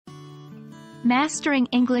Mastering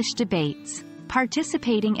English debates,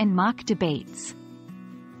 participating in mock debates.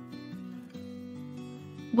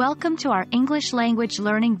 Welcome to our English language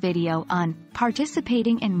learning video on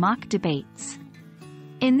participating in mock debates.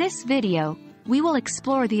 In this video, we will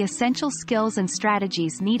explore the essential skills and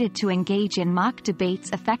strategies needed to engage in mock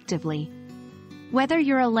debates effectively. Whether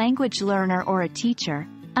you're a language learner or a teacher,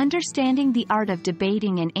 understanding the art of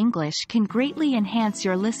debating in English can greatly enhance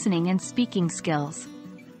your listening and speaking skills.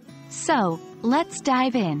 So, let's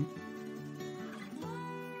dive in.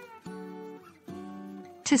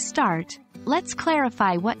 To start, let's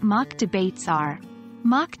clarify what mock debates are.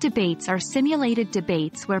 Mock debates are simulated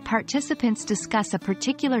debates where participants discuss a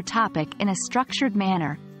particular topic in a structured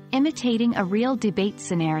manner, imitating a real debate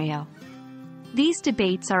scenario. These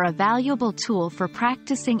debates are a valuable tool for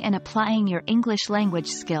practicing and applying your English language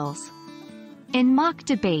skills. In mock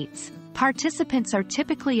debates, participants are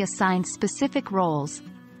typically assigned specific roles,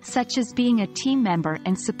 such as being a team member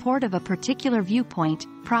in support of a particular viewpoint,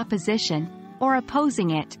 proposition, or opposing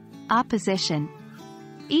it, opposition.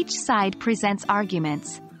 Each side presents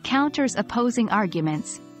arguments, counters opposing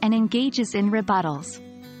arguments, and engages in rebuttals.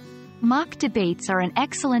 Mock debates are an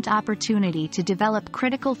excellent opportunity to develop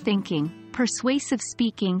critical thinking, persuasive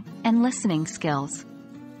speaking, and listening skills.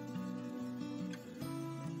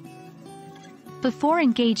 Before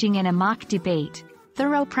engaging in a mock debate,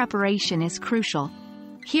 thorough preparation is crucial.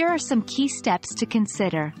 Here are some key steps to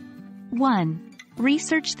consider. 1.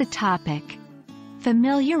 Research the topic.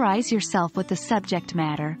 Familiarize yourself with the subject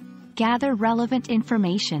matter, gather relevant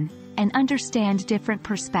information, and understand different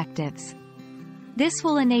perspectives. This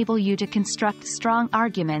will enable you to construct strong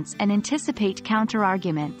arguments and anticipate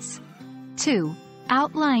counter-arguments. 2.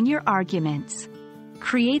 Outline your arguments.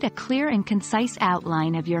 Create a clear and concise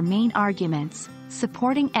outline of your main arguments,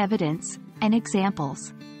 supporting evidence, and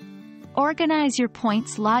examples. Organize your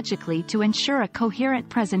points logically to ensure a coherent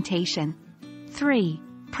presentation. 3.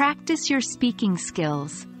 Practice your speaking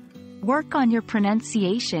skills. Work on your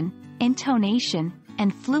pronunciation, intonation,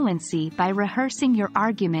 and fluency by rehearsing your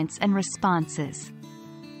arguments and responses.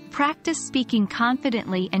 Practice speaking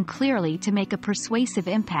confidently and clearly to make a persuasive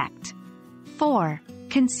impact. 4.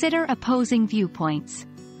 Consider opposing viewpoints.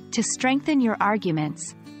 To strengthen your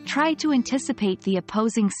arguments, try to anticipate the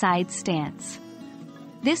opposing side's stance.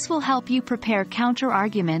 This will help you prepare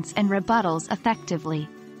counter-arguments and rebuttals effectively.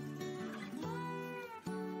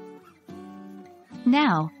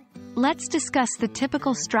 Now, let's discuss the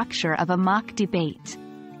typical structure of a mock debate.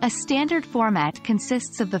 A standard format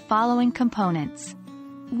consists of the following components.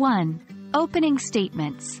 1. Opening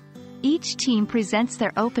statements. Each team presents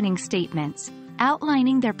their opening statements,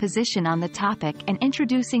 outlining their position on the topic and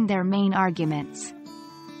introducing their main arguments.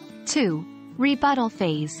 2. Rebuttal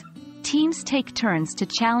phase. Teams take turns to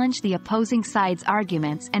challenge the opposing side's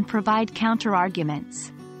arguments and provide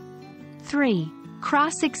counter-arguments. 3.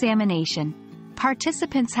 Cross-examination.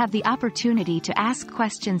 Participants have the opportunity to ask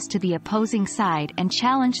questions to the opposing side and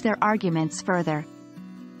challenge their arguments further.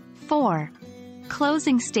 4.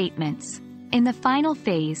 Closing statements. In the final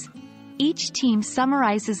phase, each team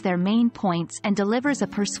summarizes their main points and delivers a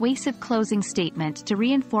persuasive closing statement to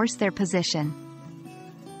reinforce their position.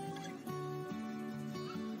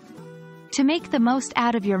 To make the most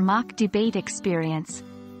out of your mock debate experience,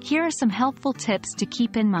 here are some helpful tips to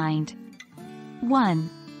keep in mind. 1.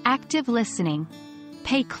 Active listening.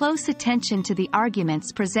 Pay close attention to the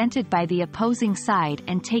arguments presented by the opposing side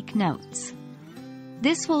and take notes.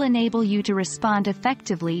 This will enable you to respond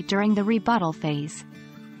effectively during the rebuttal phase.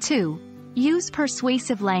 2. Use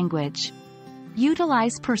persuasive language.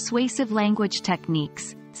 Utilize persuasive language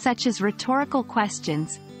techniques, such as rhetorical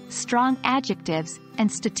questions, strong adjectives,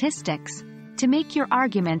 and statistics, to make your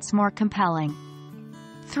arguments more compelling.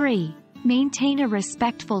 3. Maintain a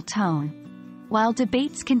respectful tone. While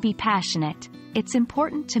debates can be passionate, it's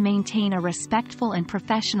important to maintain a respectful and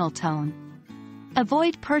professional tone.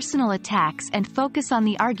 Avoid personal attacks and focus on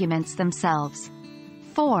the arguments themselves.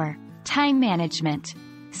 4. Time management.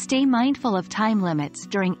 Stay mindful of time limits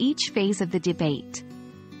during each phase of the debate.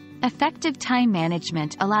 Effective time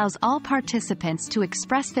management allows all participants to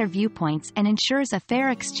express their viewpoints and ensures a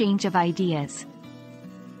fair exchange of ideas.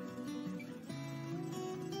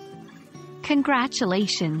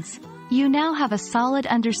 Congratulations! You now have a solid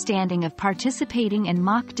understanding of participating in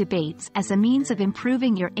mock debates as a means of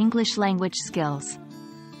improving your English language skills.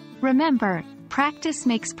 Remember, practice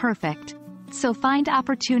makes perfect, so find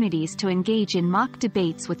opportunities to engage in mock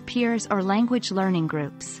debates with peers or language learning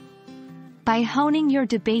groups. By honing your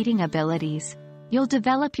debating abilities, you'll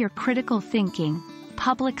develop your critical thinking,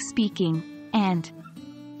 public speaking, and